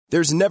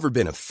There's never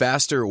been a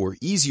faster or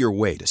easier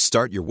way to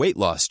start your weight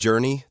loss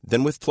journey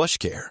than with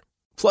PlushCare.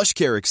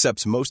 PlushCare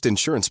accepts most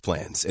insurance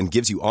plans and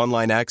gives you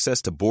online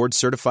access to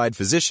board-certified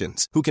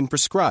physicians who can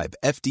prescribe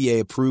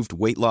FDA-approved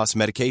weight loss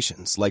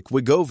medications like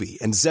Wegovy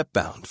and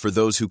Zepbound for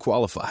those who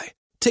qualify.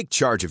 Take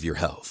charge of your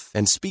health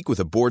and speak with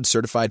a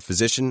board-certified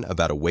physician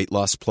about a weight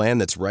loss plan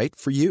that's right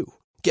for you.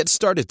 Get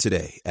started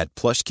today at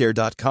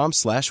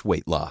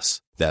plushcare.com/weight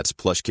loss. That's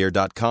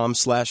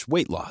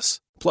plushcare.com/weight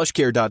loss.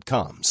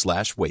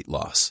 plushcare.com/weight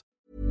loss.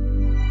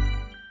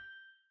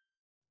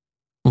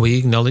 We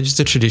acknowledge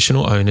the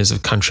traditional owners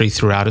of country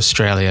throughout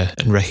Australia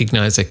and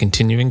recognise their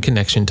continuing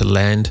connection to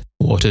land,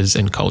 waters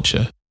and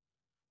culture.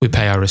 We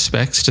pay our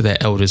respects to their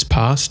elders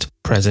past,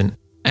 present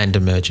and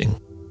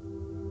emerging.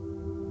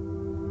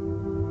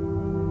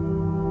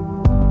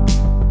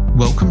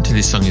 Welcome to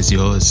This Song Is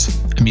Yours,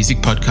 a music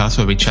podcast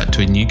where we chat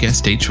to a new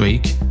guest each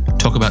week,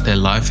 talk about their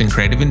life and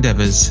creative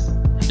endeavours,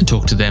 and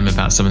talk to them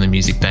about some of the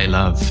music they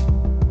love.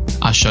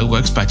 Our show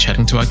works by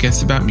chatting to our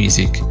guests about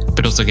music,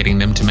 but also getting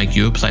them to make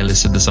you a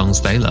playlist of the songs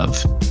they love.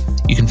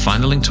 You can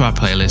find a link to our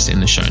playlist in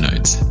the show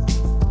notes.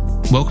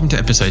 Welcome to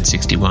episode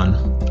 61.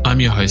 I'm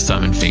your host,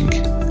 Simon Fink.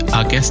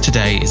 Our guest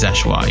today is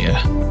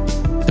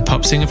Aishwarya. The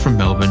pop singer from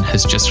Melbourne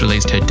has just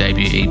released her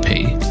debut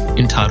EP,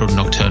 entitled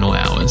Nocturnal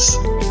Hours.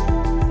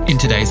 In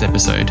today's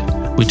episode,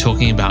 we're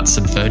talking about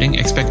subverting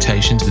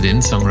expectations within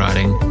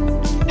songwriting,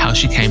 how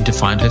she came to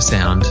find her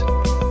sound,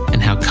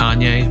 and how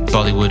Kanye,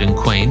 Bollywood and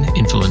Queen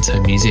influence her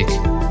music.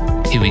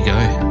 Here we go.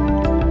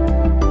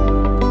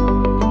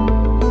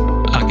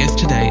 Our guest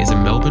today is a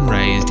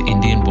Melbourne-raised,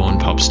 Indian-born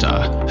pop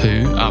star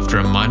who, after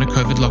a minor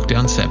COVID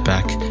lockdown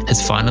setback,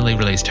 has finally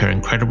released her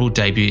incredible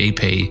debut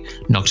EP,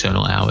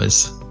 Nocturnal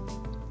Hours.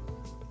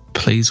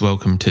 Please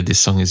welcome to This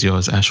Song Is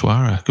Yours,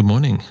 Aishwarya. Good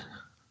morning.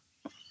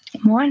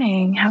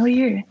 Morning. How are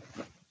you?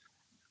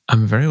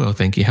 I'm very well,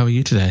 thank you. How are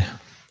you today?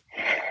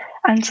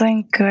 I'm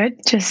doing good.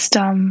 Just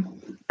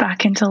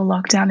back into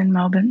lockdown in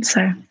Melbourne,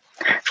 so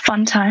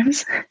fun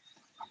times.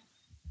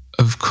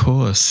 Of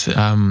course.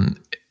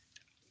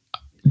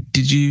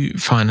 Did you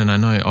find, and I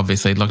know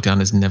obviously lockdown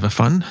is never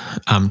fun,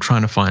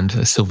 trying to find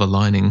a silver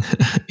lining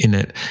in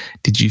it,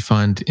 did you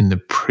find in the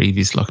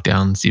previous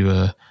lockdowns you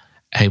were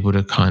able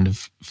to kind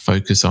of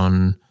focus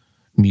on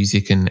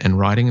music and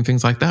writing and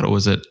things like that, or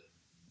was it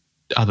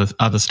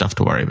other stuff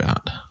to worry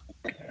about?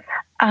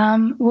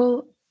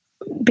 Well,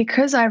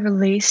 because I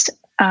released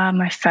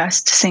my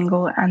first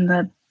single and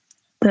the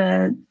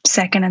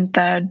second and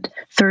third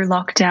through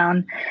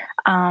lockdown,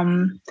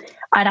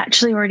 I'd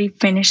actually already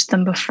finished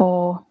them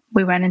before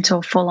we went into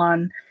a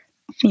full-on,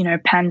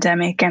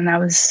 pandemic, and I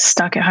was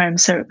stuck at home.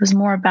 So it was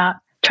more about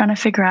trying to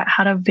figure out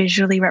how to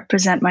visually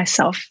represent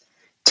myself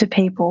to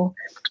people,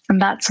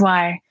 and that's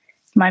why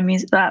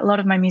a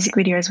lot of my music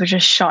videos were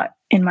just shot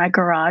in my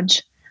garage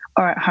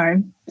or at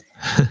home.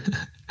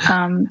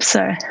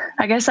 So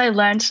I guess I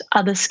learned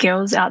other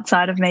skills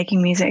outside of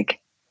making music.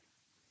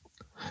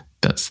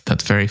 That's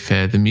very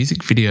fair. The music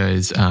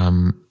videos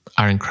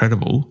are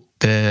incredible.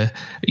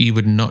 You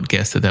would not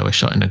guess that they were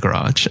shot in a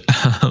garage.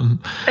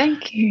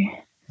 Thank you.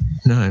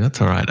 No,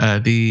 that's all right.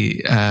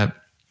 The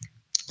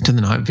To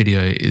the Night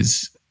video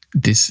is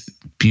this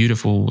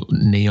beautiful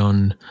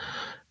neon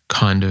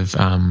kind of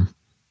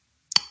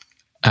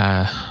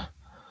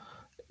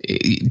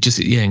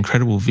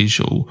incredible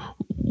visual.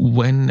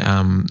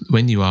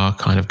 When you are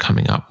kind of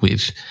coming up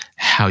with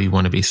how you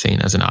want to be seen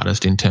as an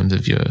artist in terms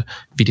of your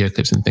video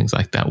clips and things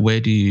like that, where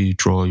do you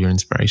draw your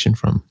inspiration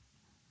from?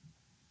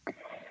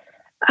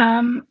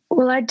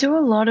 Well, I do a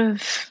lot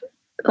of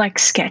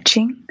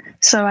sketching.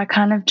 So I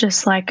kind of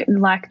just like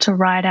to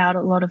write out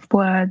a lot of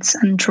words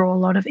and draw a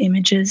lot of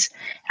images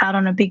out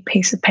on a big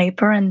piece of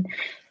paper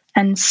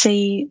and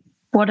see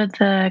what are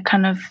the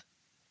kind of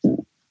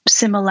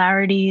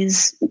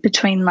similarities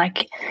between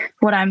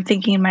what I'm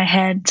thinking in my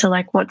head to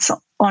what's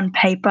on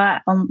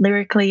paper,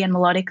 lyrically and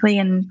melodically,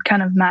 and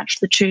kind of match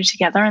the two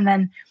together. And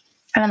then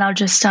I'll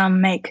just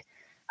make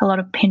a lot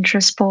of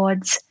Pinterest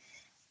boards.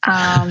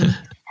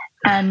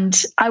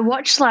 And I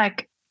watch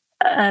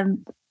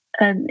an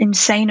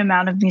insane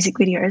amount of music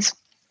videos.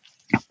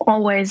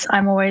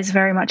 I'm always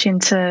very much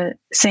into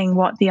seeing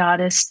what kind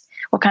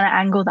of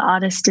angle the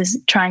artist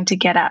is trying to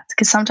get at.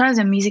 Because sometimes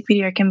a music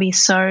video can be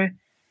so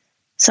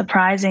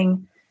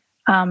surprising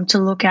to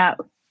look at.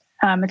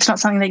 It's not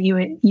something that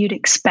you'd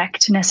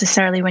expect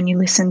necessarily when you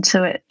listen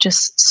to it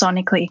just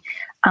sonically.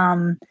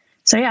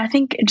 So yeah, I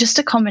think just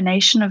a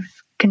combination of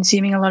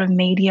consuming a lot of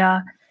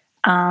media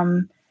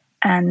and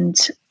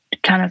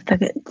kind of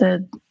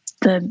the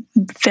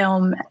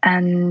film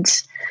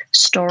and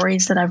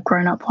stories that I've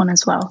grown up on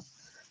as well.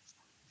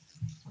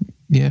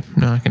 Yeah,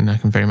 no, I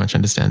can very much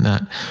understand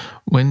that.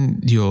 When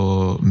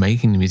you're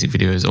making the music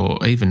videos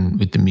or even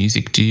with the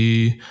music, do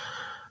you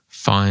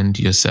find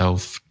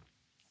yourself,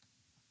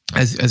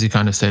 as you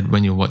kind of said,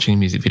 when you're watching a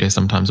music video,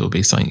 sometimes it will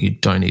be something you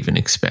don't even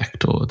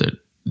expect or that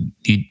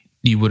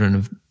you wouldn't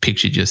have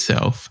pictured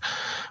yourself.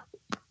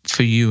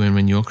 For you, and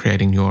when you're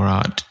creating your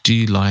art, do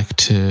you like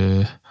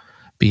to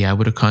be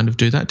able to kind of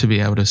do that, to be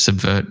able to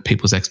subvert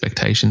people's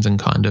expectations and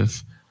kind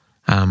of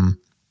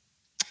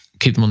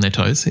keep them on their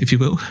toes, if you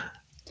will?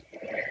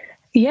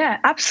 Yeah,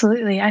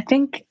 absolutely. I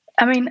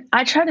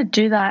try to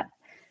do that,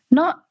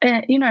 not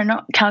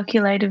not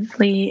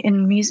calculatively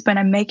in music when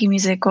I'm making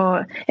music,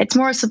 or it's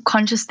more a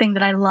subconscious thing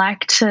that I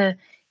like to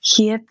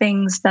hear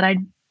things that I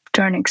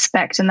don't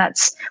expect, and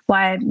that's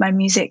why my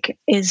music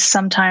is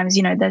sometimes,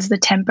 there's the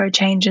tempo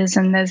changes,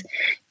 and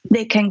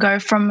they can go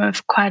from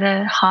quite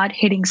a hard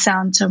hitting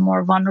sound to a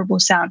more vulnerable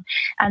sound.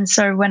 And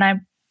so when I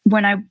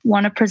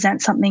want to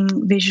present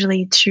something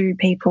visually to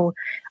people,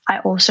 I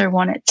also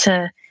want it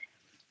to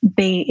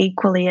be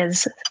equally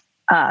as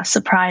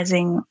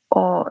surprising,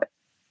 or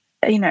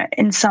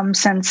in some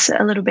sense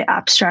a little bit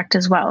abstract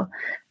as well,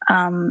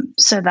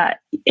 so that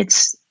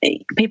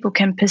people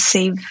can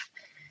perceive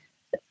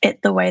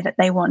it the way that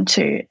they want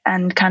to,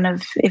 and kind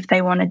of if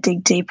they want to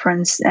dig deeper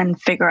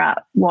and figure out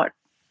what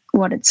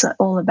it's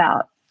all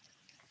about.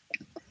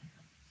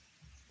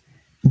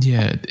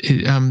 Yeah,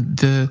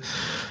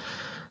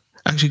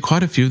 actually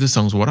quite a few of the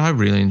songs, what I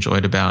really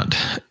enjoyed about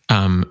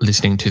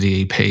listening to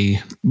the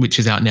EP, which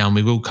is out now, and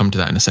we will come to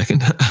that in a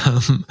second,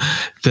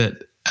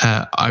 that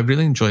I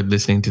really enjoyed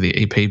listening to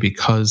the EP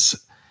because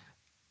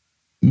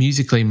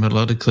musically,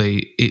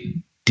 melodically, it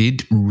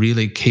did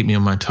really keep me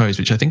on my toes,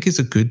 which I think is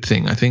a good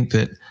thing. I think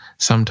that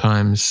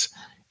sometimes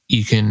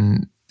you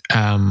can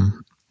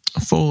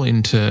fall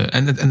into,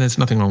 and there's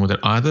nothing wrong with it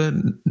either,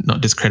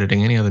 not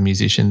discrediting any other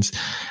musicians,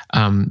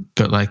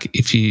 but like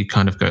if you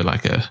kind of go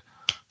like a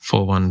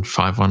 4-1,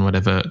 5-1,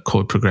 whatever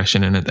chord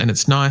progression, and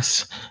it's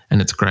nice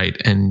and it's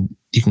great, and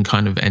you can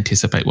kind of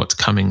anticipate what's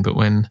coming, but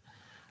when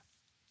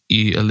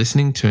you are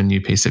listening to a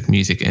new piece of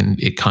music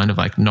and it kind of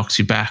like knocks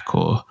you back,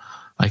 or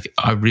like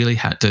I really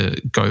had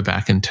to go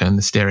back and turn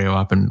the stereo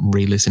up and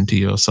re-listen to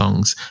your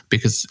songs,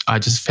 because I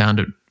just found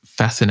it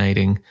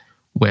fascinating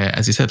where,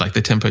 as you said, like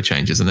the tempo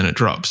changes and then it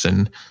drops.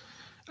 And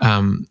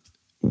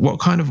what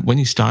kind of, when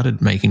you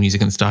started making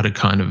music and started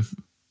kind of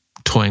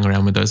toying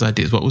around with those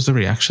ideas, what was the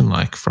reaction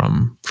like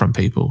from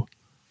people?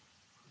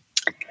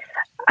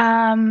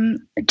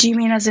 Do you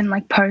mean as in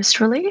like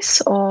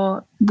post-release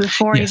or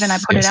before even I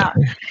put it out?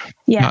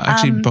 Yeah,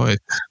 actually both.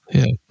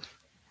 Yeah.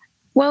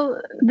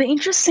 Well, the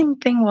interesting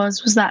thing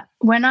was that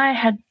when I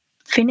had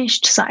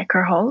finished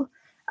Psycho,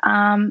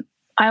 I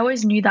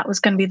always knew that was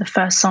going to be the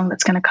first song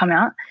that's going to come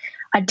out.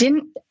 I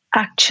didn't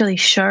actually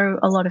show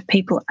a lot of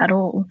people at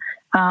all.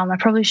 I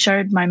probably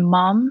showed my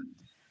mum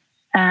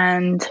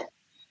and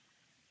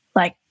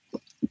like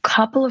a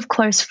couple of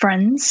close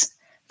friends.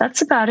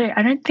 That's about it.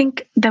 I don't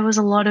think there was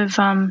a lot of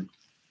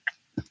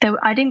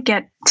I didn't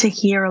get to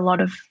hear a lot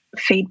of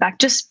feedback,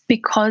 just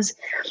because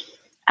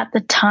at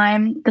the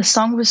time the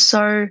song was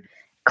so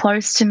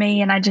close to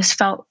me, and I just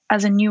felt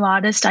as a new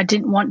artist I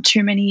didn't want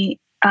too many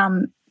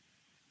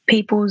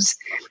people's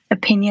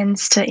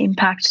opinions to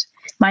impact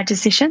my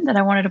decision that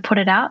I wanted to put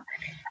it out.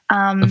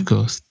 Of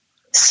course.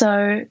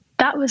 So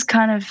that was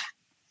kind of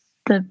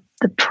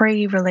the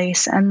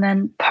pre-release, and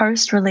then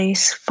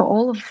post-release for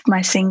all of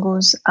my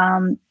singles,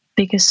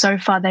 because so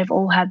far they've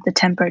all had the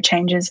tempo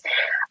changes.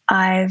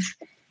 I've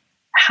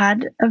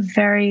had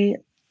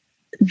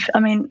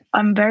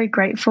I'm very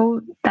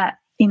grateful that,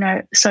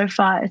 so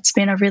far it's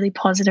been a really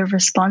positive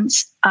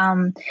response.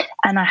 And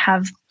I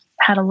have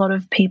had a lot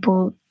of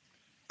people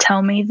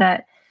tell me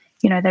that,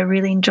 they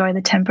really enjoy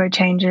the tempo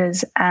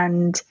changes.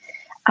 And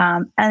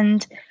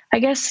I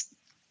guess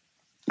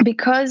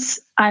because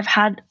I've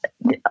had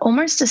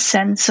almost a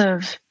sense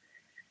of,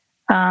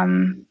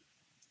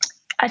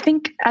 I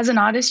think as an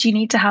artist, you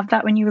need to have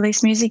that when you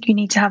release music. You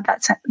need to have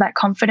that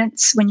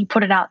confidence when you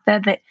put it out there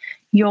that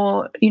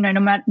you're, no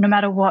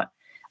matter what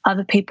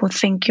other people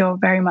think, you're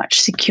very much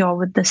secure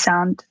with the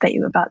sound that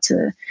you're about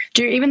to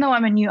do. Even though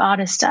I'm a new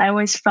artist, I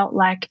always felt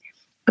like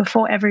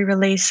before every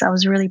release, I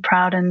was really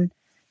proud and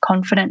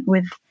confident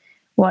with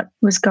what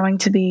was going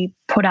to be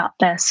put out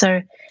there.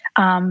 So,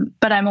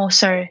 but I'm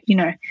also,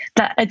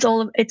 that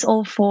it's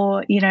all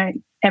for,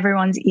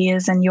 everyone's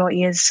ears and your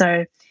ears.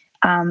 So,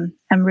 I'm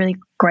really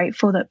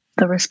grateful that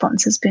the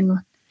response has been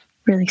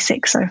really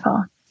sick so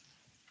far.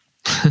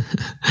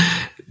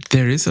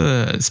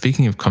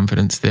 Speaking of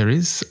confidence, there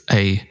is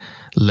a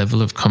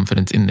level of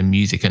confidence in the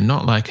music, and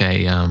not like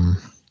a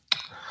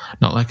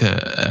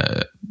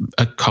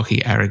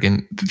cocky,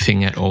 arrogant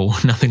thing at all.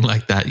 Nothing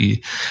like that. You,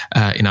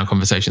 in our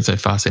conversation so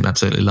far, seem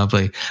absolutely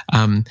lovely.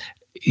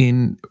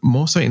 In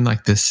more so in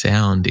like the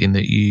sound, in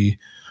that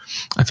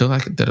I feel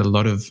like that a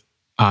lot of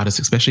artists,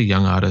 especially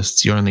young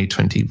artists, you're only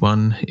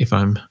 21, if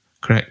I'm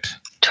correct.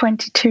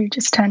 22,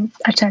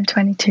 I turned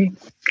 22.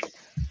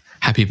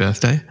 Happy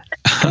birthday.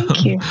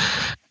 Thank you.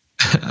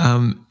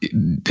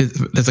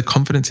 There's a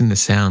confidence in the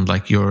sound,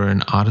 like you're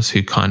an artist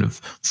who kind of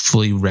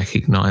fully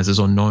recognizes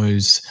or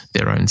knows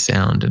their own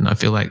sound. And I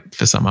feel like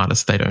for some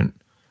artists, they don't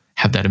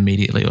have that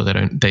immediately, or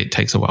it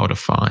takes a while to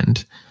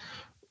find.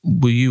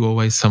 Were you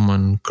always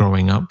someone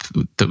growing up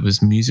that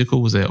was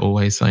musical? Was there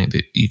always something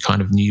that you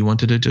kind of knew you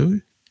wanted to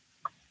do?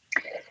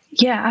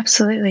 Yeah,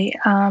 absolutely.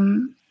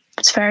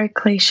 It's a very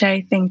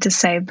cliche thing to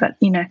say, but,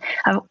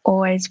 I've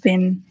always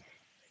been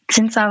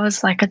since I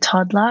was like a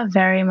toddler,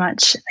 very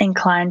much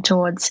inclined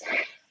towards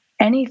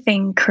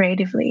anything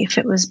creatively. If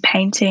it was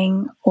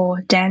painting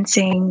or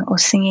dancing or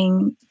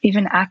singing,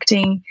 even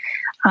acting,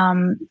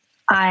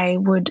 I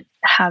would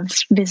have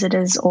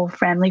visitors or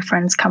family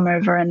friends come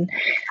over, and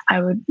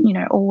I would,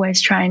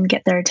 always try and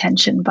get their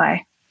attention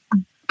by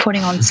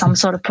putting on some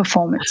sort of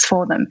performance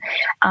for them.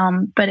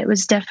 But it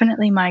was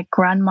definitely my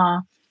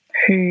grandma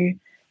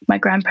my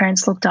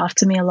grandparents looked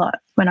after me a lot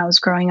when I was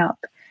growing up.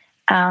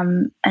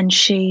 And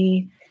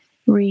she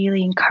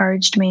really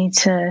encouraged me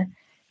to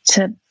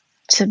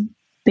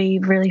be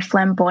really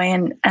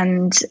flamboyant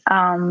and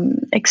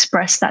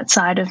express that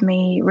side of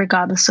me,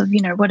 regardless of,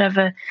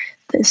 whatever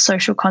the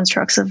social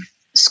constructs of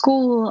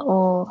school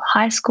or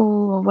high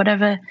school or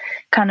whatever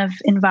kind of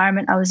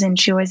environment I was in.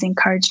 She always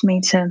encouraged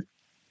me to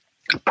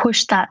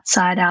push that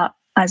side out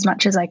as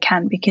much as I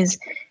can, because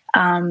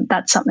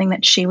that's something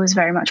that she was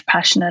very much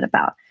passionate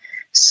about.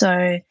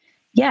 So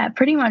yeah,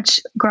 pretty much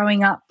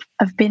growing up,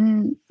 I've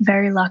been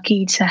very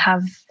lucky to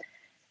have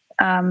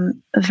a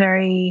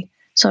very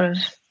sort of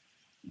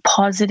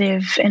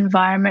positive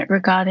environment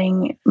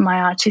regarding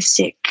my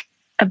artistic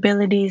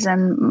abilities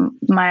and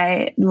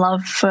my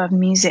love for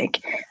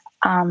music.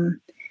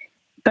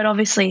 But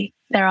obviously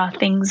there are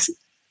things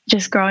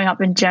just growing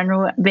up in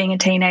general, being a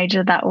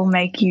teenager, that will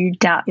make you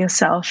doubt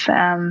yourself,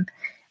 and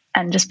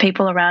just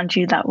people around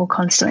you that will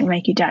constantly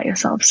make you doubt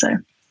yourself. So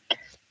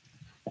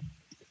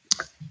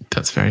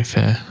that's very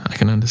fair. I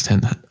can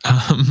understand that.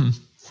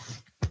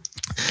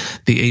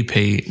 The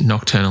EP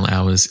Nocturnal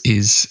Hours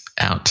is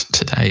out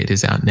today. It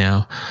is out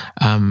now.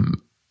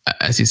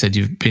 As you said,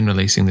 you've been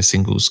releasing the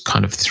singles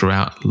kind of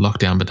throughout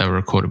lockdown, but they were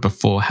recorded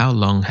before. How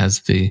long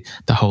has the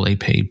whole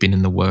EP been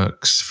in the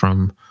works,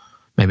 from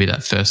maybe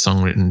that first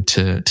song written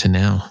to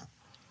now?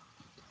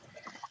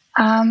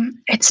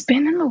 It's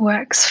been in the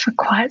works for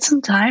quite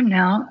some time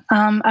now.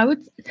 I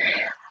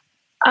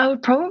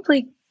would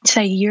probably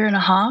say a year and a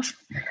half.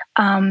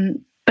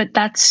 But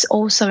that's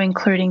also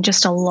including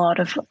just a lot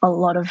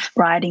of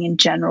writing in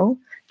general,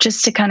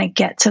 just to kind of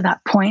get to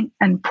that point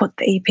and put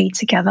the EP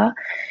together.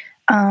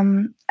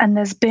 And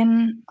there's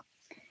been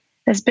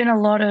a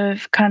lot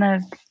of kind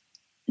of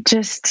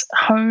just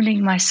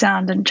honing my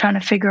sound and trying to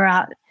figure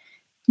out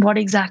what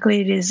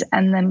exactly it is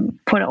and then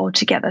put it all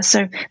together.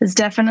 So there's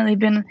definitely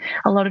been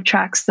a lot of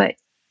tracks that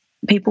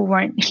people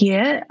won't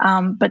hear,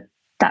 but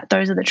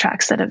those are the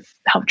tracks that have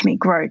helped me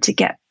grow to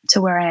get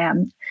to where I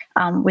am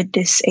with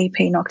this EP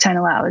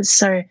Nocturnal Hours.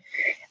 So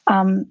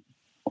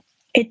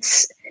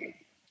it's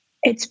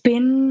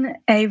been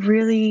a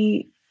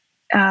really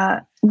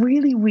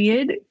really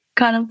weird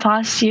kind of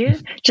past year,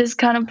 just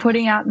kind of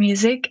putting out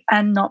music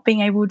and not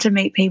being able to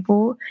meet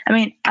people. I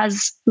mean,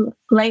 as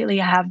lately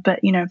I have,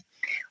 but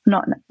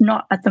not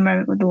at the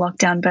moment with the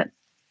lockdown, but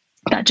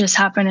that just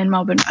happened in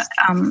Melbourne.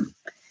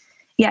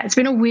 Yeah, it's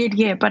been a weird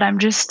year, but I'm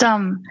just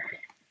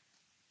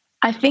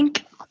I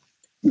think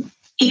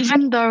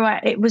even though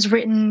it was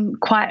written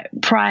quite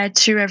prior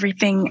to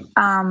everything,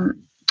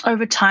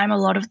 over time a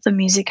lot of the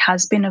music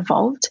has been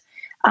evolved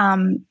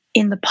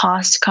in the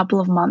past couple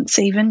of months,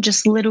 even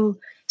just little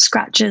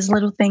scratches,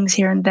 little things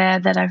here and there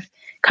that I've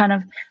kind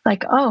of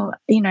like, I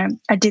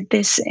did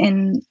this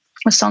in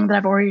a song that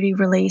I've already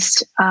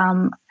released.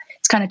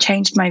 It's kind of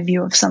changed my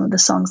view of some of the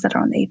songs that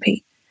are on the EP.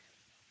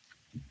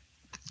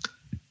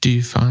 Do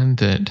you find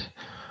that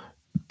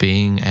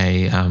being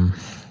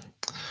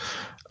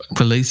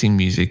releasing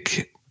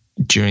music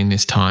during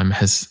this time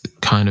has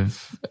kind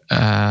of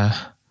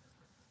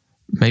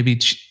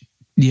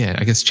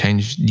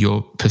changed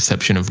your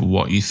perception of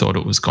what you thought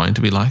it was going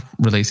to be like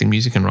releasing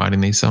music and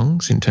writing these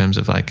songs, in terms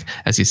of, like,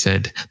 as you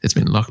said, there's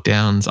been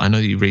lockdowns. I know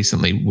you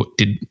recently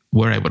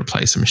were able to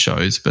play some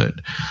shows, but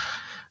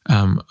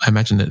I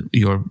imagine that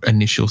your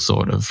initial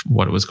thought of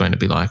what it was going to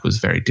be like was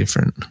very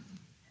different.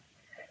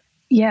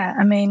 Yeah,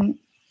 I mean,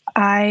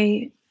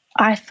 I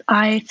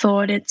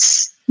thought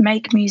it's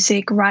make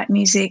music, write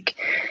music,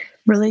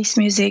 release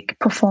music,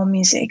 perform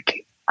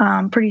music.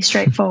 Pretty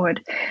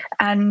straightforward.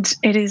 And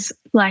it is,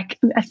 like,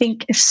 I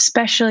think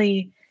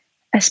especially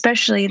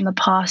in the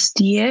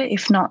past year,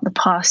 if not the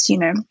past,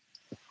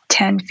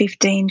 10,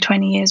 15,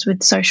 20 years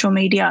with social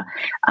media,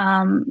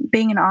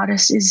 being an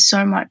artist is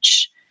so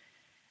much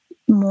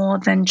more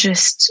than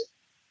just,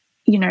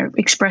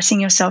 expressing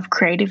yourself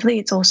creatively.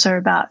 It's also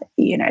about,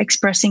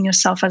 expressing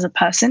yourself as a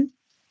person,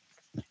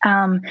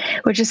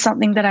 which is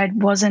something that I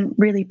wasn't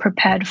really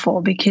prepared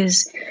for,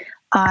 because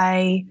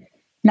I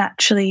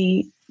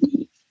naturally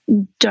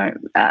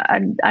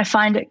I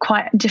find it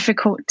quite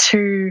difficult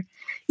to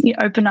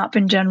open up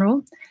in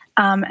general.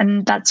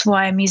 And that's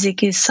why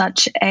music is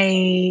such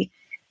a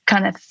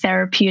kind of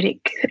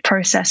therapeutic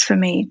process for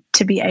me,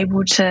 to be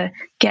able to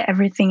get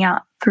everything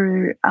out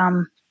through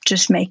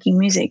just making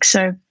music.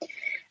 So,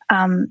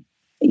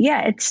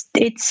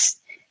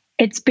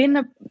 it's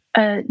been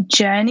a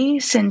journey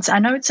since, I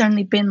know it's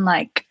only been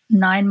like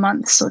 9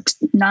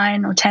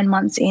 or 10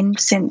 months in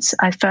since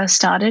I first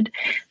started,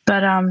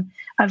 but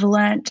I've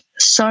learned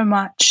so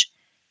much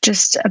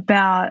just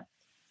about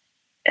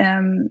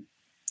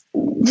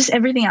just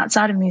everything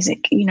outside of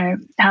music,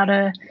 how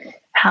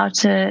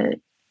to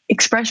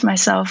express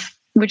myself,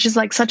 which is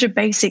like such a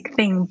basic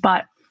thing.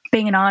 But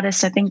being an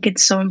artist, I think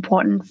it's so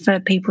important for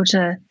people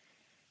to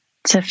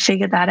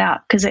figure that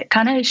out, because it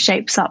kind of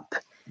shapes up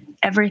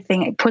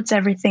everything. It puts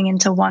everything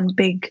into one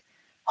big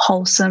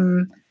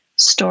wholesome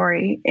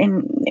story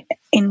in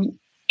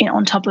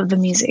on top of the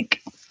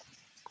music.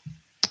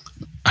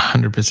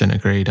 100%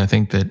 agreed. I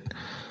think that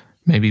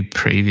maybe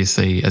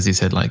previously, as you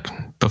said, like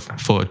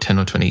before 10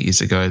 or 20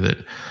 years ago, that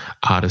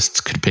artists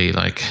could be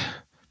like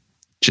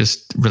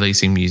just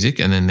releasing music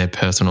and then their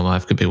personal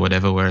life could be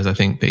whatever. Whereas I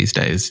think these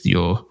days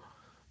you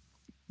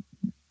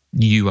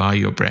are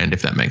your brand,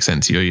 if that makes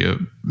sense. You're your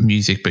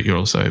music, but you're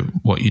also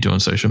what you do on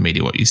social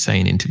media, what you say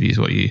in interviews,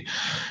 what you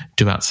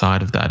do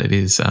outside of that.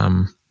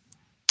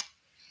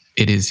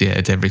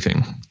 It's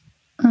everything.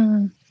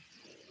 Mm.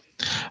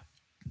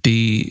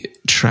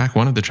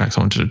 One of the tracks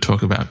I wanted to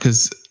talk about,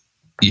 because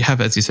you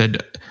have, as you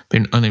said,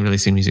 been only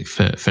releasing music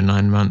for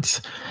 9 months,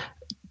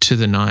 To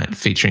the Night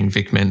featuring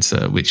Vic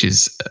Mensa, which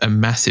is a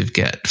massive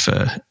get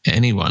for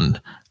anyone,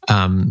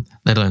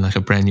 let alone like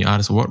a brand new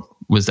artist. What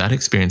was that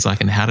experience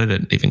like, and how did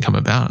it even come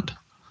about?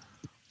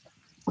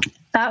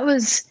 That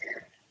was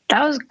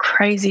a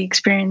crazy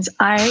experience.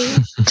 I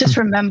just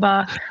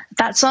remember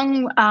that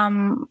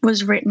song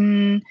was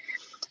written.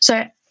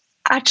 So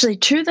actually,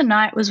 To the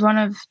Night was one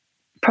of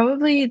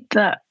probably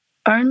the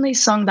only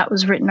song that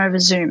was written over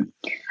Zoom.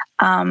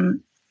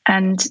 And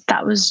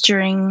that was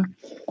during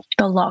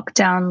the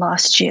lockdown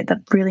last year,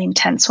 the really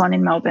intense one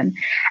in Melbourne.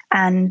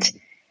 And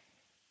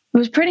it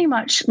was pretty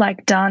much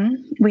like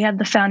done. We had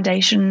the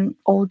foundation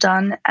all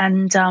done.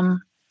 And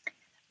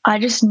I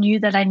just knew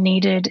that I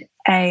needed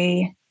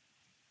a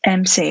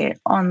MC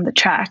on the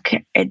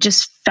track. It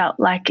just felt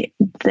like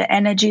the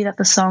energy that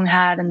the song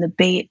had and the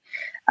beat,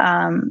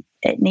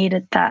 it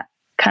needed that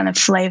kind of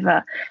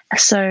flavor.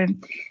 So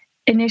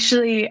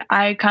initially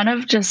I kind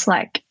of just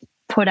like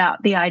put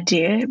out the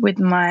idea with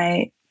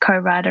my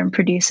co-writer and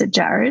producer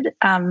Jared,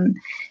 and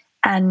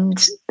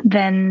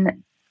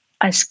then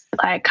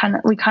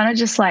we kind of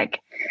just like,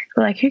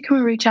 we're like, who can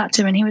we reach out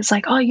to? And he was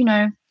like, oh,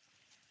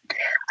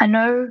 I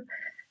know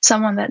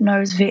someone that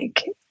knows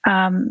Vic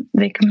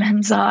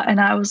Mensa. And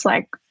I was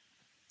like,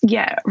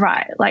 yeah,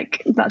 right.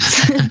 Like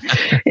that's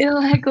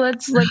like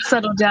let's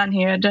settle down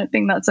here. I don't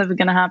think that's ever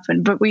going to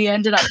happen. But we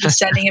ended up just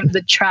sending him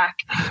the track,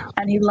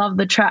 and he loved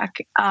the track.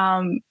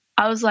 I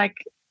was like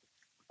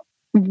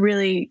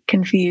really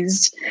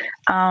confused.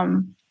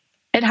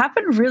 It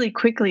happened really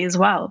quickly as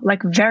well,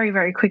 like very,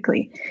 very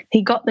quickly.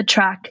 He got the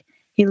track.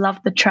 He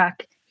loved the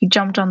track. He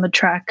jumped on the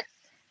track.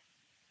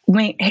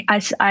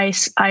 I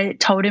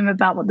told him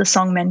about what the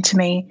song meant to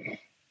me,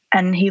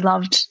 and he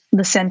loved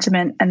the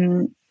sentiment.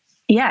 And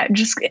yeah,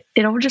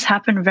 it all just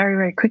happened very,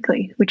 very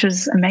quickly, which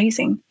was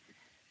amazing.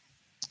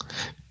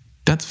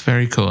 That's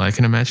very cool. I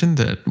can imagine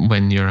that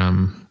when you're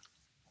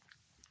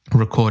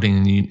recording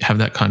and you have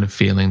that kind of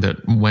feeling that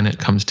when it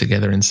comes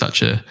together in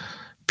such a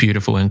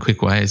beautiful and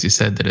quick way, as you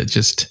said, that it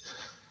just,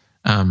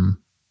 that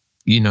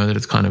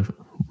it's kind of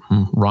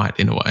right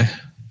in a way.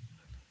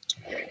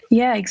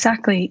 Yeah,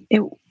 exactly.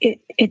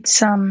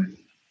 It's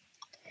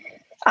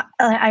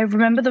I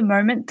remember the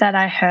moment that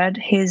I heard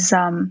his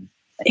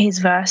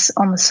verse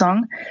on the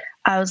song.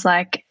 I was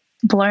like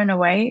blown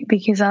away,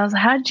 because I was,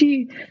 how did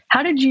you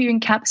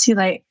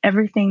encapsulate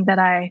everything that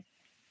I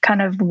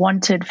kind of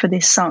wanted for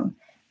this song?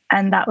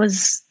 And that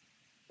was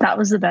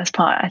the best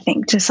part, I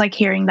think, just like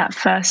hearing that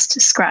first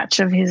scratch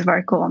of his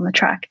vocal on the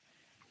track.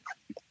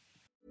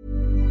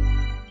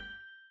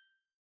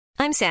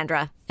 I'm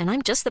Sandra, and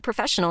I'm just the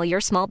professional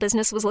your small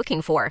business was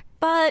looking for.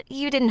 But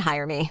you didn't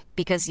hire me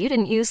because you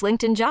didn't use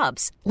LinkedIn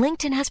Jobs.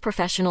 LinkedIn has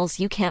professionals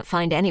you can't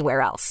find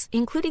anywhere else,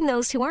 including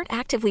those who aren't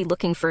actively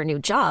looking for a new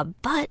job,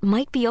 but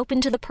might be open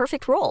to the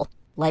perfect role,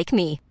 like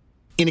me.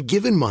 In a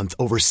given month,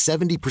 over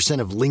 70%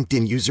 of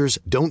LinkedIn users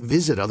don't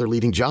visit other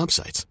leading job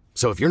sites.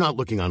 So if you're not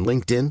looking on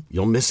LinkedIn,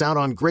 you'll miss out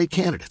on great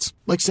candidates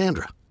like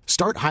Sandra.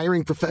 Start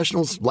hiring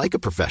professionals like a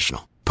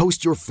professional.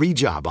 Post your free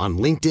job on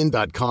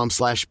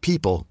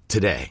linkedin.com/people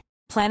today.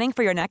 Planning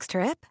for your next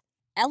trip?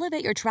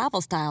 Elevate your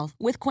travel style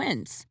with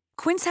Quince.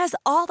 Quince has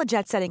all the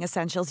jet-setting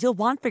essentials you'll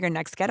want for your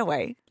next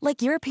getaway,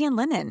 like European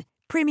linen,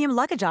 premium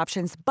luggage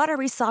options,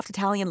 buttery soft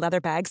Italian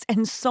leather bags,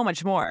 and so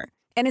much more.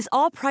 And is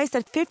all priced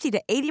at 50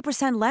 to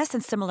 80% less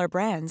than similar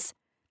brands.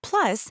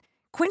 Plus,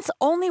 Quince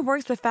only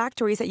works with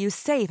factories that use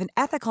safe and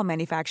ethical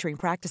manufacturing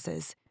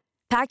practices.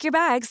 Pack your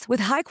bags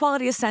with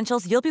high-quality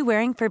essentials you'll be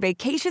wearing for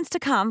vacations to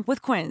come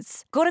with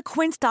Quince. Go to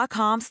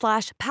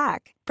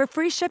quince.com/pack for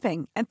free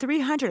shipping and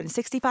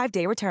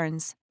 365-day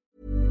returns.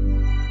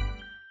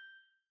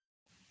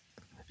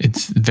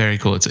 It's very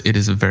cool. It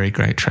is a very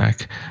great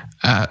track.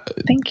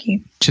 Thank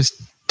you.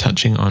 Just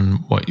touching on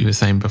what you were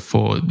saying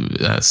before,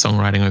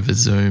 songwriting over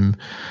Zoom,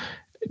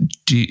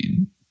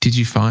 did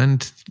you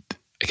find,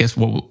 I guess,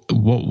 what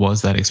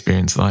was that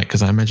experience like?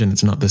 Because I imagine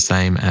it's not the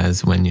same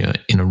as when you're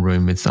in a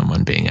room with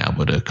someone, being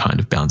able to kind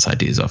of bounce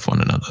ideas off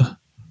one another.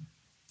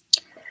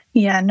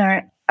 Yeah,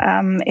 no,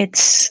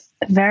 it's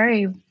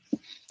very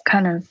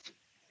kind of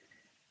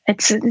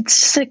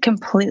it's just a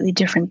completely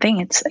different thing.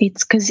 It's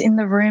because in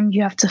the room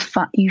you have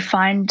to you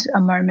find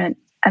a moment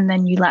and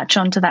then you latch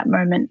onto that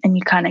moment and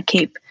you kind of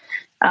keep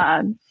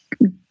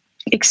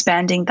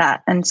expanding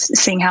that and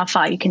seeing how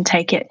far you can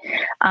take it.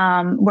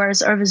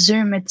 Whereas over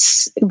Zoom,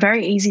 it's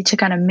very easy to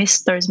kind of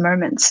miss those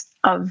moments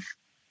of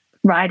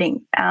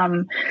writing.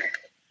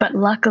 But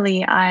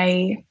luckily,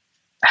 I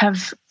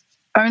have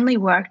only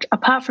worked,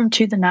 apart from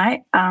To the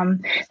Night,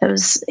 there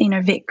was,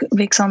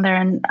 Vic's on there,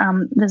 and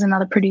there's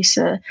another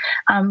producer,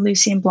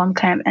 Lucian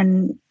Blomkamp,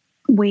 and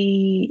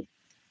we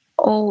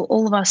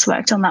all of us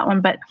worked on that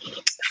one. But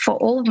for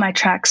all of my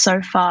tracks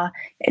so far,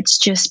 it's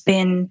just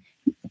been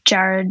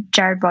Jared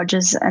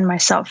Rogers and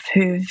myself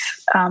who've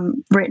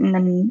written,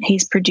 and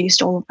he's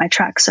produced all of my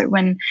tracks. So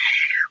when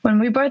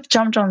we both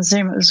jumped on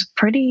Zoom, it was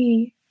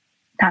pretty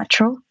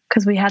natural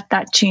because we had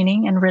that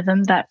tuning and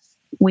rhythm that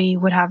we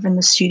would have in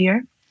the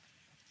studio.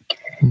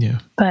 Yeah.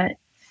 But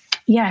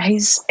yeah,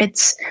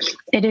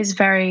 it is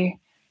very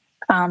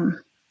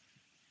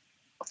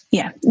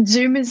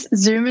Zoom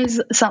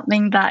is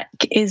something that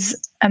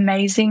is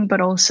amazing,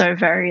 but also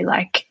very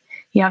like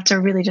you have to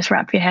really just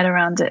wrap your head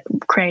around it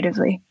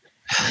creatively.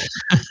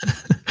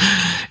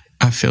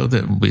 I feel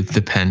that with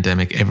the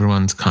pandemic,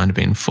 everyone's kind of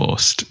been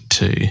forced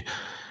to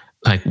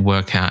like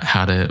work out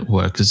how to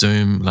work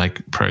Zoom,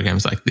 like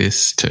programs like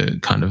this to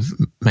kind of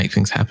make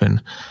things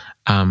happen.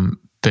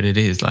 But it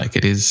is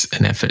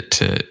an effort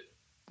to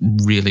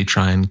really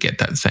try and get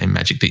that same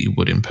magic that you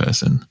would in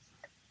person.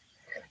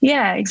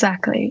 Yeah,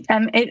 exactly.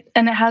 It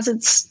has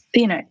its,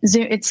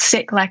 Zoom, it's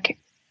sick, like,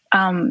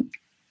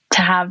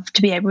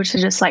 to be able to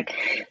just like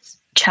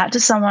chat to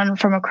someone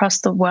from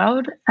across the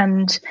world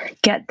and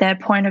get their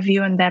point of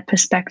view and their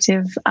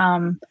perspective.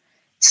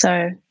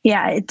 So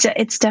yeah,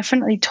 it's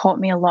definitely taught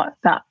me a lot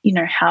about,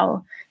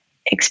 how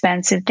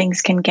expansive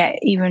things can get,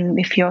 even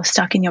if you're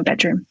stuck in your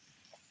bedroom.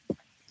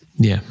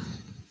 Yeah.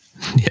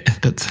 Yeah,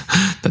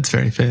 that's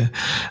very fair.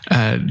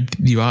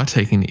 You are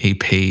taking the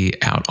EP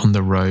out on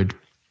the road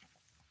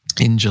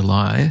in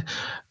July.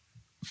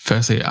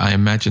 Firstly, I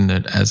imagine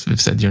that, as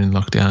we've said, during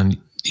lockdown,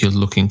 you're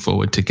looking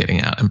forward to getting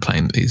out and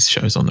playing these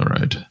shows on the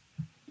road.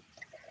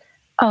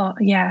 Oh,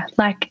 yeah.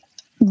 Like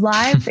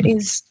live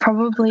is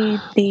probably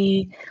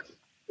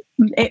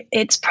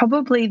it's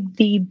probably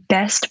the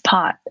best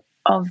part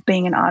of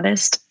being an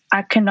artist.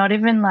 I cannot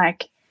even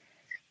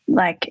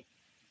like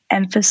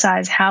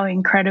emphasize how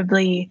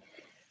incredibly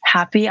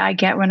happy I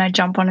get when I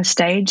jump on a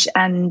stage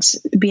and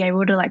be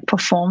able to like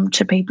perform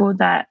to people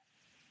that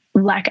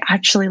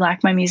actually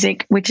like my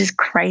music, which is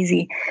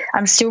crazy.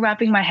 I'm still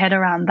wrapping my head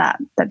around that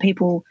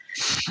people,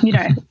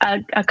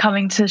 are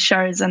coming to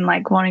shows and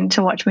like wanting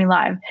to watch me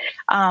live.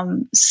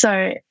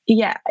 So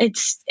yeah,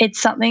 it's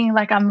something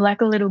like I'm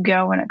like a little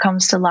girl when it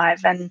comes to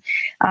live. And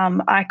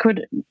I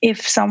could,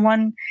 if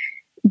someone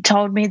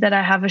told me that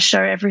I have a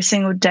show every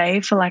single day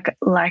for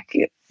like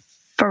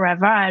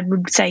forever, I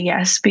would say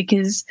yes,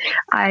 because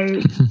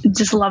I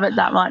just love it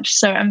that much.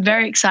 So I'm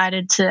very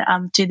excited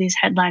to do these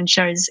headline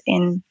shows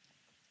in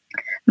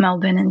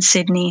Melbourne and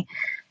Sydney.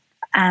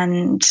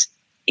 And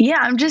yeah,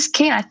 I'm just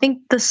keen. I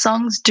think the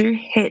songs do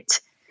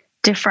hit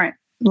different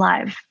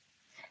live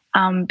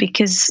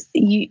because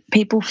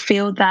people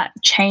feel that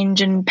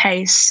change in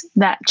pace,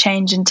 that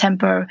change in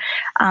tempo.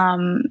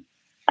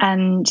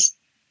 And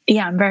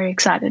yeah, I'm very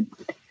excited.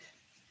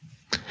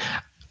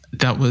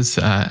 That was,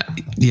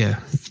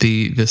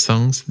 the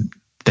songs,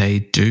 they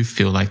do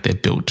feel like they're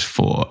built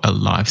for a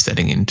live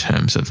setting in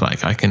terms of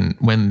like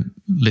when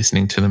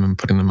listening to them and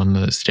putting them on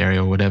the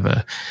stereo or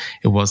whatever,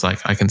 it was like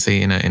I can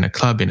see in a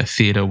club, in a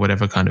theatre,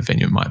 whatever kind of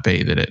venue it might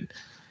be, that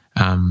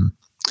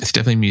it's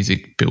definitely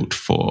music built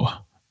for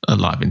a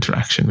live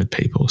interaction with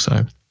people.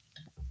 So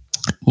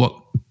what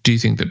do you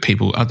think that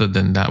people, other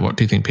than that, what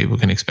do you think people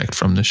can expect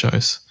from the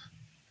shows?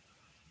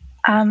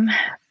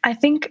 I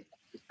think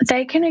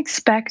they can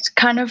expect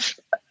kind of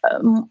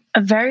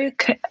a very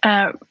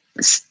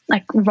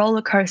like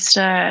roller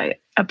coaster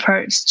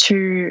approach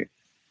to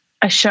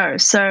a show.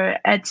 So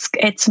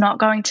it's not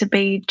going to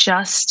be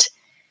just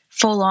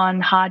full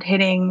on hard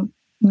hitting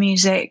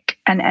music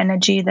and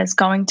energy. There's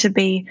going to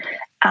be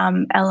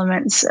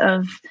elements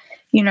of,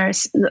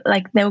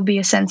 like there will be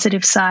a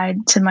sensitive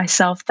side to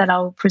myself that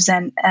I'll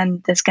present,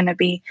 and there's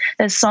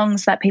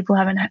songs that people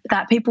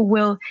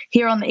will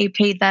hear on the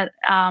EP that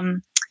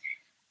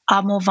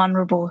are more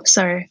vulnerable.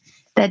 So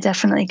they're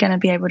definitely going to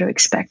be able to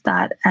expect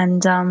that.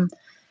 And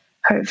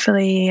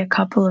hopefully a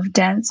couple of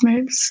dance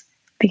moves,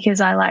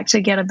 because I like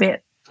to get a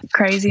bit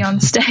crazy on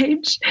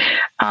stage.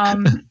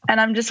 And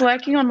I'm just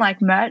working on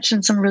like merch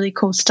and some really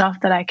cool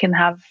stuff that I can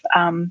have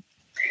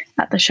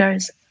at the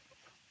shows.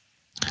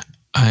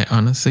 I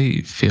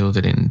honestly feel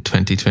that in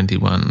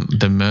 2021,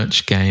 the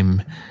merch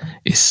game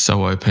is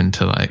so open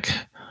to like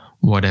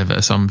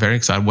whatever. So I'm very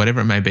excited,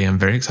 whatever it may be, I'm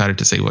very excited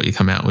to see what you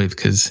come out with,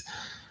 because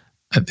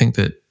I think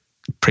that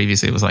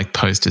previously it was like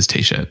posters,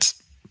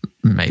 T-shirts,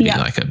 maybe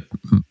like a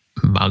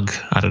mug,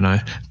 I don't know.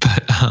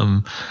 But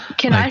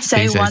can I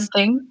say one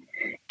thing?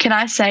 Can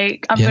I say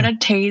I'm going to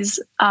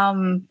tease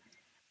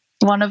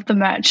one of the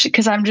merch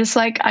because I'm just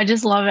like, I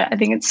just love it. I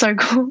think it's so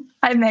cool.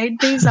 I made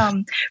these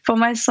for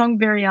my song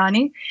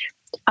Biryani.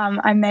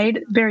 I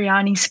made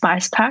biryani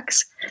spice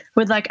packs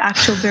with like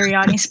actual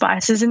biryani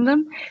spices in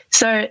them.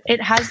 So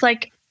it has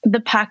like, the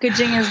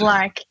packaging is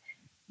like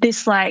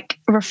this like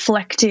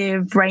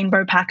reflective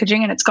rainbow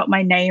packaging, and it's got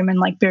my name and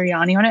like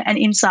biryani on it. And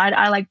inside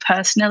I like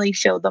personally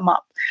filled them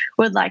up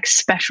with like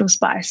special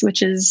spice,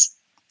 which is,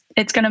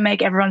 it's going to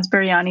make everyone's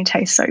biryani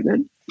taste so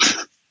good.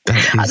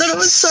 I thought it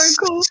was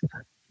so cool.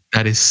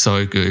 That is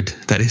so good.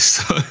 That is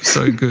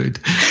so good.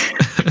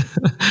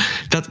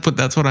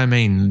 That's what I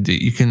mean.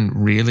 You can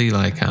really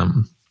like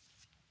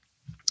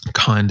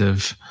kind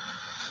of,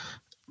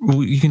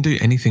 well, you can do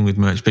anything with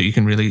merch, but you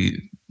can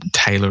really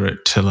tailor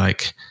it to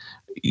like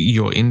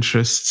your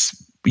interests,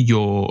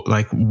 your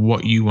like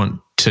what you want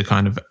to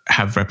kind of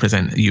have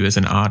represent you as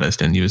an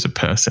artist and you as a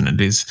person.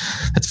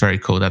 That's very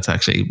cool. That's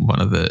actually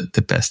one of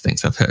the best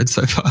things I've heard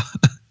so far.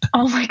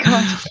 Oh my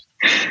God.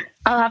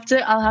 I'll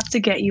have to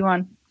get you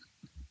one.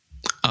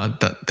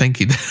 Thank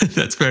you.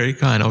 That's very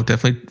kind. I'll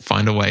definitely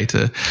find a way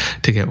to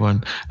get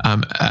one.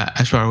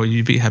 Aishwarya, will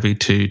you be happy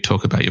to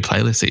talk about your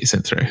playlist that you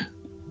sent through?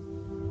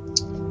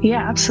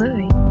 Yeah,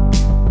 absolutely.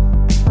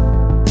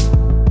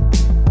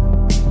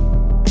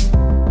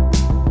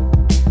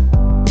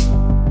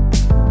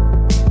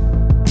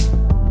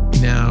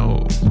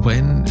 Now,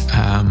 when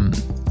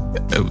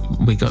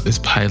we got this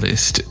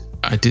playlist,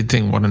 I did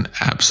think what an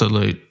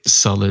absolute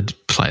solid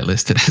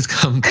playlist it has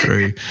come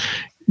through.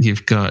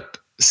 You've got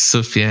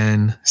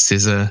Sufjan,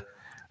 SZA,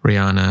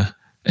 Rihanna,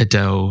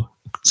 Adele,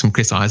 some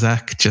Chris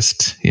Isaak,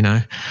 just, you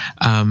know.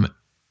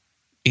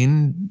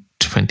 In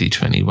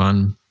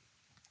 2021,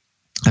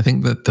 I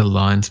think that the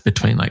lines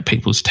between like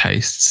people's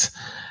tastes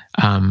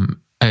are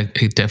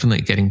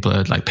definitely getting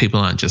blurred. Like people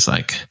aren't just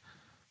like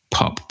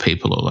pop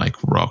people or like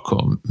rock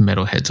or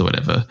metalheads or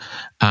whatever.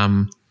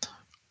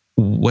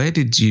 Where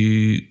did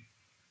you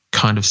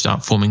kind of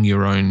start forming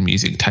your own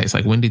music taste?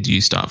 Like when did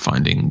you start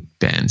finding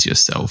bands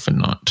yourself and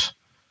not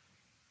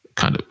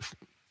kind of,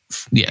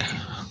 yeah?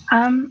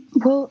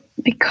 Well,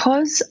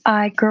 because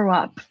I grew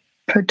up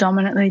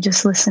predominantly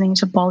just listening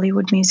to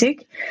Bollywood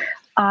music,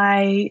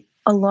 a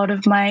lot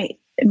of my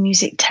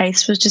music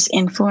taste was just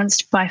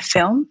influenced by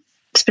film,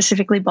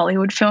 specifically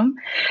Bollywood film.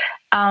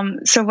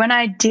 So when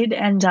I did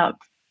end up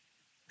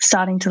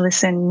starting to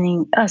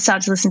listen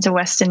to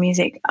Western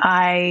music,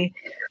 I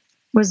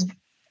was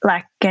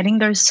like getting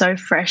those So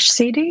Fresh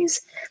CDs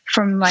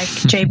from like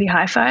JB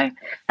Hi-Fi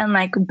and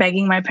like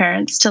begging my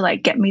parents to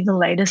like get me the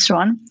latest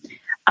one.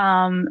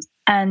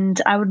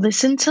 And I would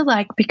listen to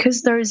like,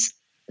 because those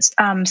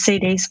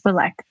CDs were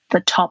like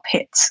the top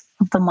hits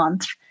of the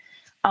month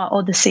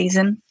or the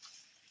season,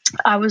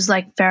 I was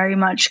like very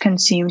much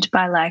consumed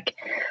by like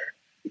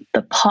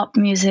the pop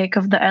music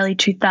of the early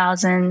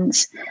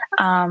 2000s,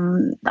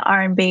 the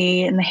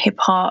R&B and the hip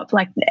hop,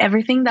 like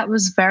everything that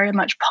was very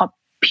much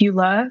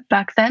popular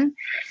back then.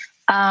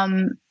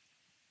 And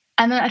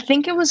then I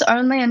think it was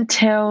only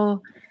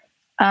until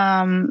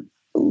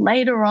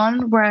later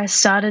on where I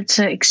started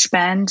to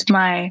expand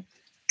my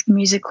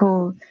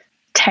musical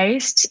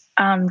taste,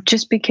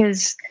 just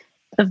because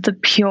of the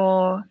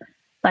pure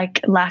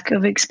like lack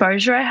of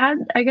exposure I had,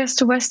 I guess,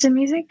 to Western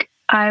music.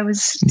 I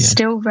was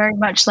still very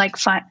much like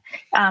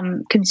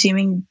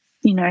consuming,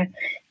 you know,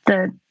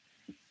 the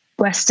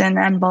Western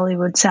and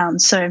Bollywood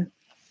sounds. So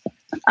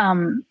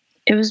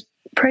it was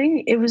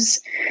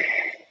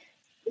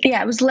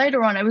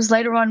later on. It was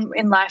later on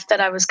in life that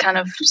I was kind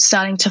of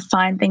starting to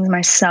find things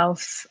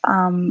myself.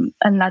 And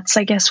that's,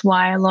 I guess,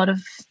 why a lot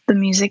of the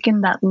music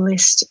in that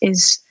list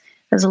there's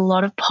a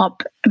lot of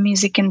pop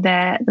music in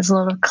there. There's a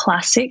lot of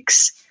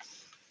classics.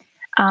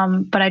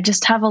 But I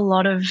just have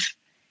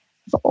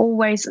I've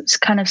always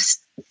kind of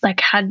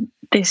like had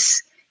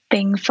this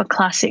thing for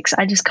classics.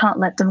 I just can't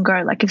let them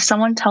go. Like if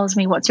someone tells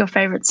me what's your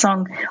favorite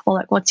song or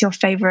like what's your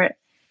favorite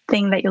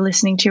thing that you're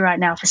listening to right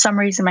now, for some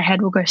reason my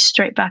head will go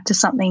straight back to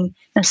something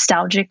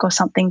nostalgic or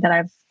something that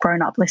I've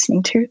grown up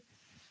listening to.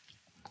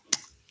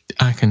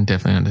 I can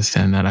definitely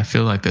understand that. I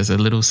feel like there's a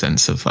little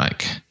sense of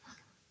like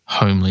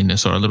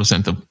homeliness or a little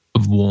sense of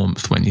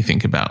warmth when you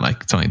think about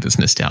like something that's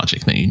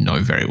nostalgic that you know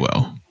very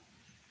well.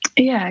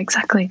 Yeah,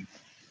 exactly.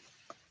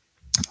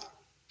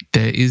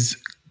 There is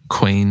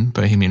Queen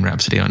Bohemian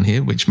Rhapsody on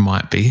here, which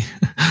might be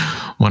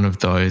one of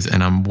those,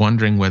 and I'm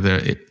wondering whether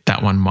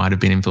that one might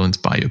have been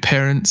influenced by your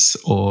parents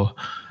or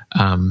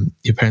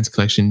your parents'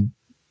 collection.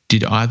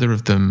 Did either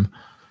of them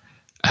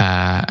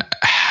are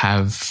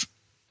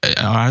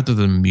either of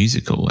them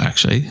musical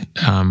actually,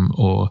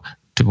 or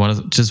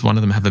does one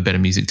of them have a better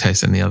music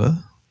taste than the other?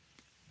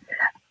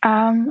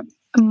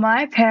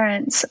 My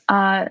parents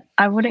I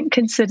wouldn't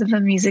consider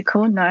them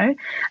musical, no.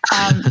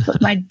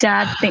 But my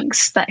dad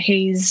thinks that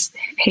he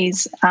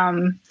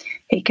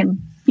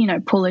can, you know,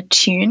 pull a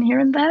tune here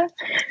and there.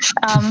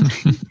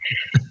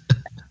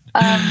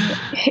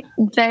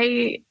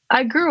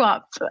 I grew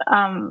up,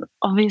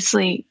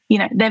 obviously, you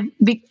know,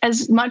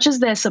 as much as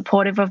they're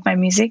supportive of my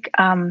music,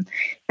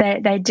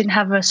 they didn't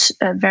have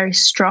a very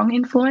strong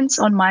influence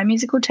on my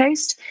musical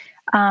taste.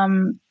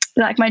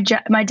 like my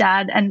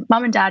dad and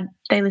mum and dad,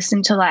 they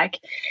listened to like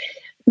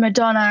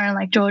Madonna and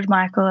like George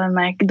Michael and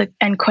like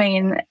and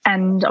Queen,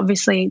 and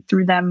obviously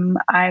through them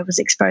I was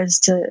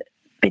exposed to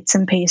bits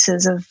and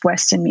pieces of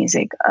Western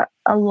music.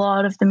 A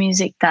lot of the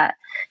music that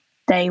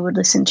they would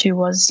listen to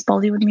was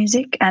Bollywood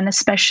music, and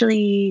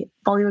especially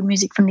Bollywood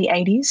music from the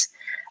 80s.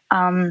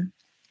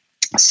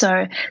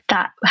 So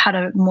that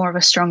had more of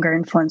a stronger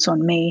influence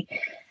on me.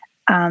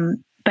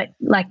 But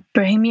like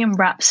Bohemian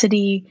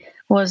Rhapsody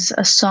was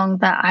a song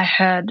that I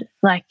heard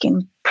like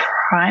in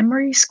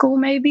primary school,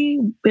 maybe.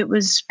 It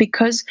was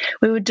because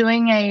we were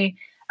doing a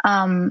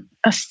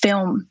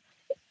film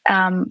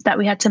that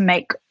we had to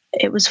make.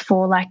 It was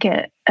for like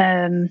a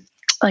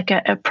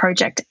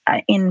project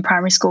in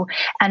primary school,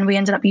 and we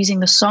ended up using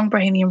the song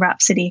Bohemian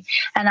Rhapsody.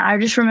 And I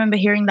just remember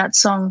hearing that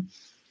song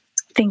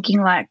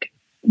thinking like,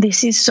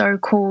 this is so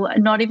cool,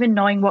 not even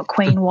knowing what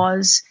Queen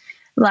was,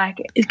 like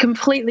it's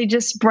completely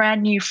just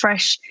brand new,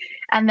 fresh.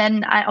 And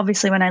then I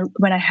obviously when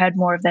I heard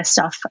more of their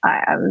stuff,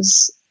 I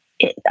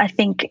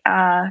think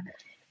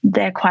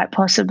they're quite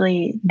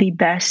possibly the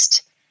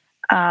best.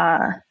 They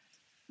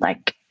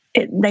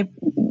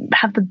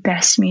have the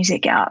best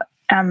music out.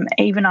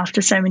 Even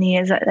after so many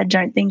years, I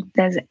don't think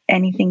there's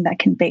anything that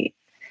can beat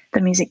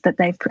the music that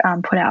they've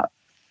put out.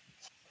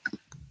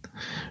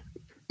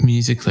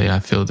 Musically, I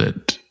feel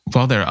that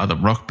while there are other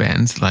rock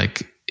bands,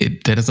 like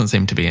there doesn't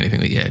seem to be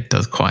anything that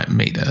does quite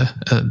meet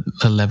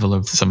a level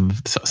of some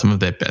of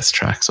their best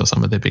tracks or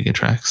some of their bigger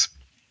tracks.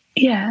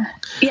 Yeah,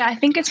 I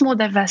think it's more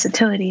their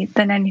versatility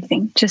than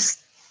anything.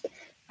 Just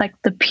like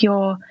the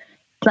pure,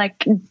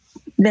 like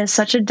there's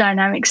such a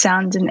dynamic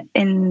sound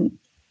in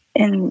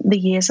the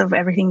years of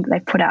everything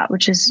they've put out,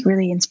 which is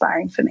really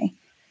inspiring for me.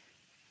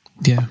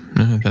 Yeah,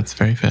 no, that's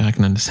very fair. I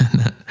can understand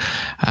that.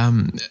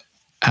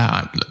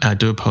 I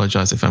do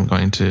apologise if I'm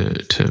going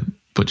to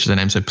butcher the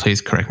name, so please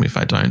correct me if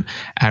I don't.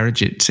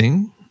 Arijit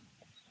Singh?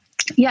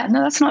 Yeah,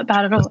 no, that's not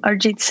bad at all.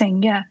 Arijit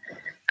Singh, yeah.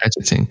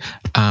 Arijit Singh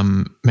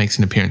makes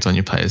an appearance on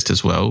your playlist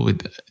as well.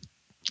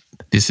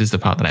 This is the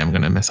part that I am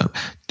going to mess up.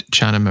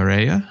 Chana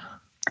Maria?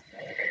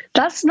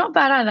 That's not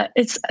bad either.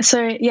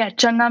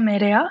 Chana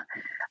Maria.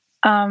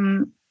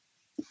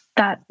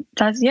 That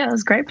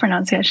was great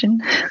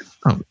pronunciation.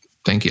 Oh,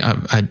 thank you.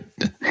 I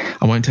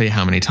won't tell you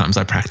how many times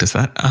I practice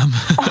that.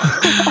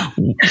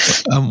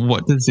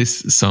 What does this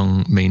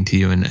song mean to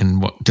you,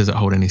 and what does it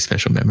hold any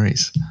special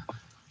memories?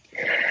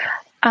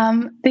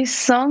 This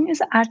song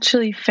is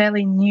actually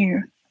fairly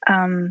new,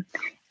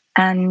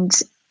 and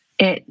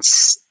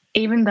it's,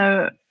 even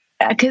though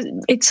because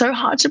it's so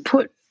hard to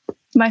put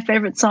my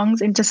favorite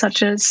songs into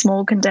such a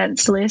small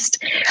condensed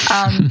list,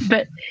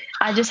 but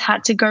I just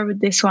had to go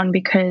with this one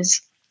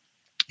because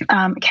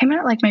it came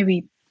out like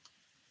maybe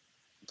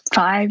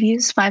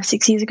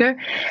 5-6 years ago.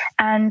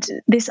 And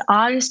this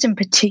artist in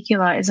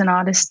particular is an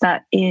artist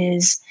that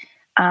is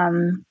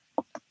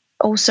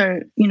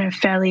also,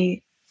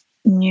 fairly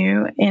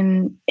new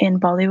in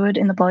Bollywood,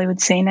 in the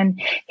Bollywood scene.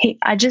 And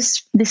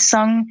this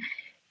song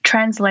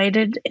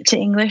translated to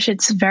English,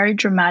 it's very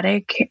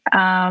dramatic,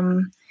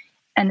 and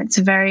it's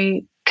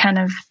very kind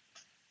of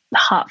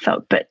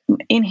heartfelt, but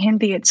in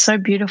Hindi it's so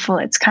beautiful.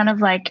 It's kind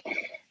of like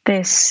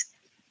this,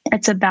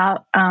 it's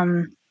about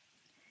kind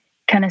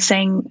of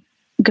saying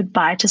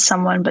goodbye to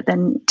someone, but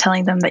then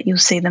telling them that you'll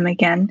see them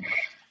again.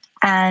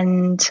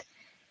 And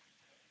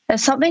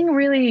there's something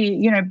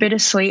really,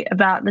 bittersweet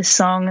about this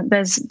song.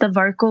 There's the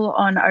vocal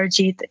on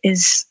Arijit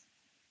is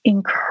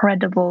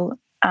incredible.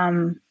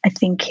 I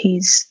think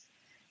he's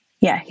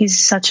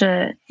such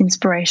a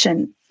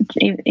inspiration,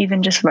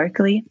 even just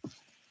vocally,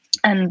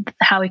 and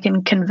how he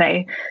can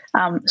convey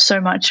so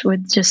much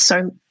with just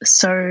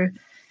so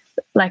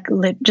like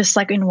just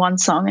like in one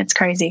song. It's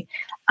crazy.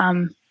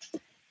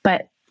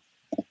 But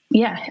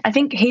yeah, I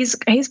think he's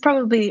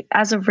probably,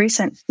 as of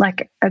recent,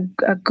 like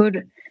a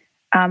good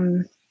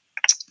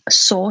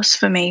source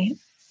for me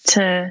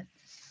to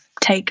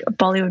take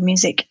Bollywood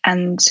music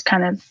and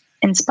kind of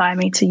inspire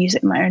me to use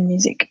it in my own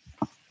music.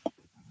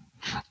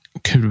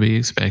 Could we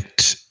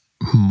expect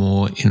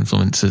more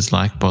influences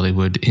like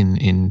Bollywood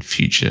in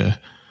future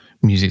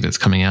music that's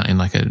coming out in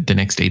like the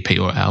next EP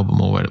or album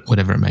or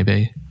whatever it may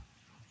be?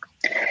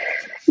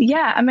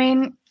 Yeah, I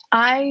mean,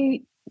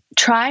 I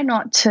try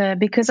not to,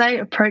 because I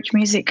approach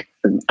music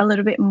a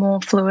little bit more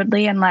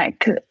fluidly and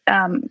like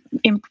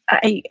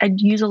I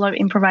use a lot of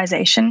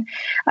improvisation.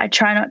 I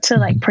try not to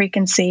like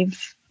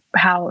preconceive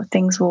how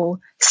things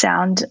will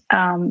sound.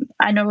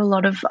 I know a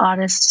lot of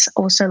artists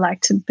also like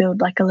to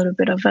build like a little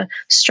bit of a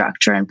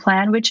structure and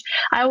plan, which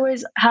I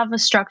always have a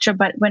structure,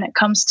 but when it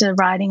comes to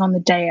writing on the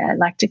day, I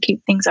like to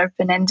keep things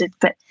open-ended.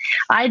 But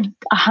I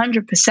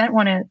 100%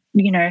 want to,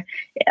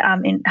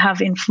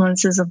 have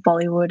influences of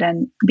Bollywood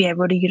and be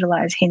able to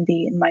utilize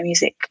Hindi in my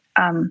music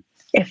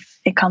if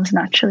it comes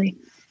naturally.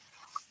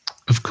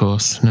 Of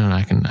course. No,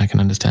 I can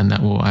understand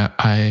that. Well,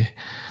 I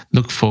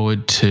look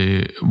forward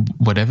to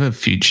whatever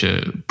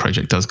future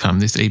project does come.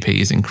 This EP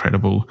is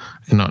incredible.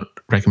 I cannot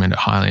recommend it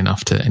highly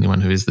enough to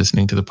anyone who is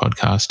listening to the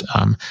podcast.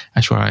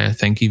 Aishwarya,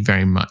 thank you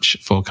very much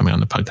for coming on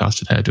the podcast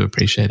today. I do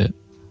appreciate it.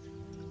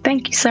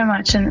 Thank you so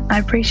much, and I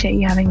appreciate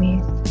you having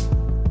me.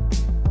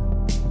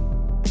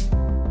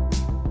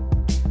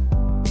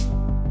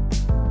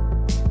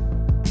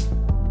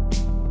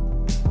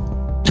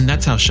 And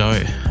that's our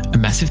show. A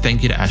massive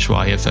thank you to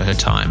Aishwarya for her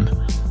time.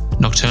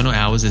 Nocturnal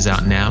Hours is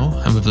out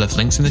now, and we've left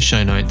links in the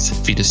show notes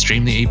for you to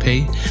stream the EP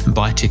and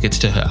buy tickets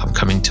to her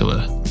upcoming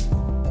tour.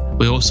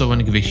 We also want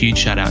to give a huge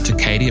shout out to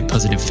Katie at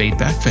Positive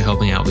Feedback for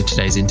helping out with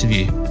today's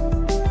interview.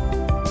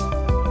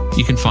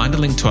 You can find a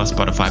link to our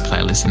Spotify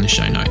playlist in the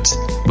show notes,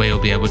 where you'll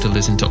be able to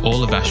listen to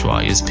all of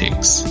Aishwarya's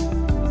picks.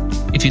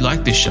 If you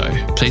like this show,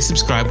 please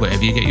subscribe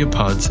wherever you get your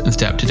pods and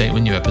stay up to date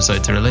when new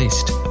episodes are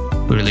released.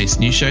 We release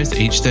new shows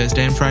each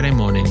Thursday and Friday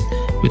morning,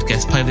 with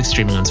guest playlists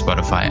streaming on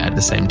Spotify at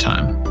the same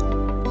time.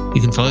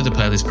 You can follow the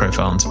playlist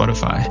profile on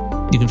Spotify.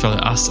 You can follow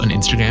us on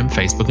Instagram,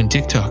 Facebook, and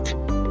TikTok.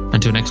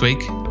 Until next week,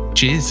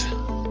 cheers.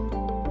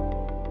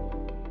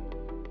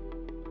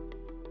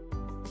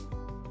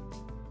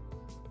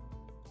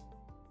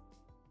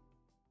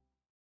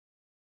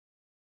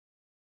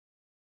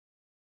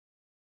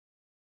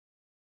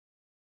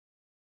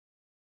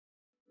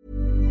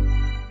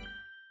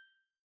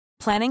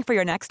 Planning for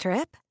your next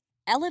trip?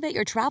 Elevate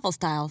your travel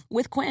style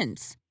with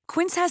Quince.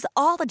 Quince has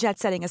all the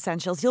jet-setting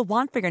essentials you'll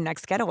want for your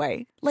next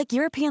getaway, like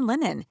European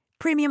linen,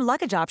 premium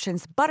luggage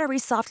options, buttery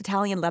soft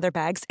Italian leather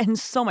bags, and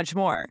so much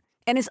more.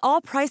 And is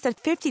all priced at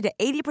 50 to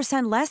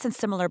 80% less than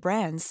similar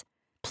brands.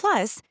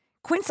 Plus,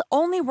 Quince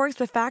only works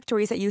with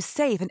factories that use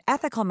safe and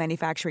ethical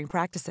manufacturing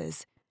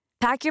practices.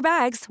 Pack your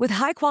bags with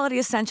high-quality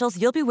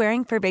essentials you'll be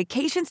wearing for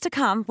vacations to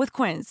come with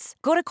Quince.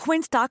 Go to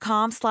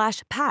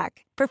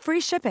quince.com/pack for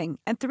free shipping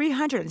and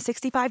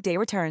 365-day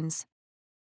returns.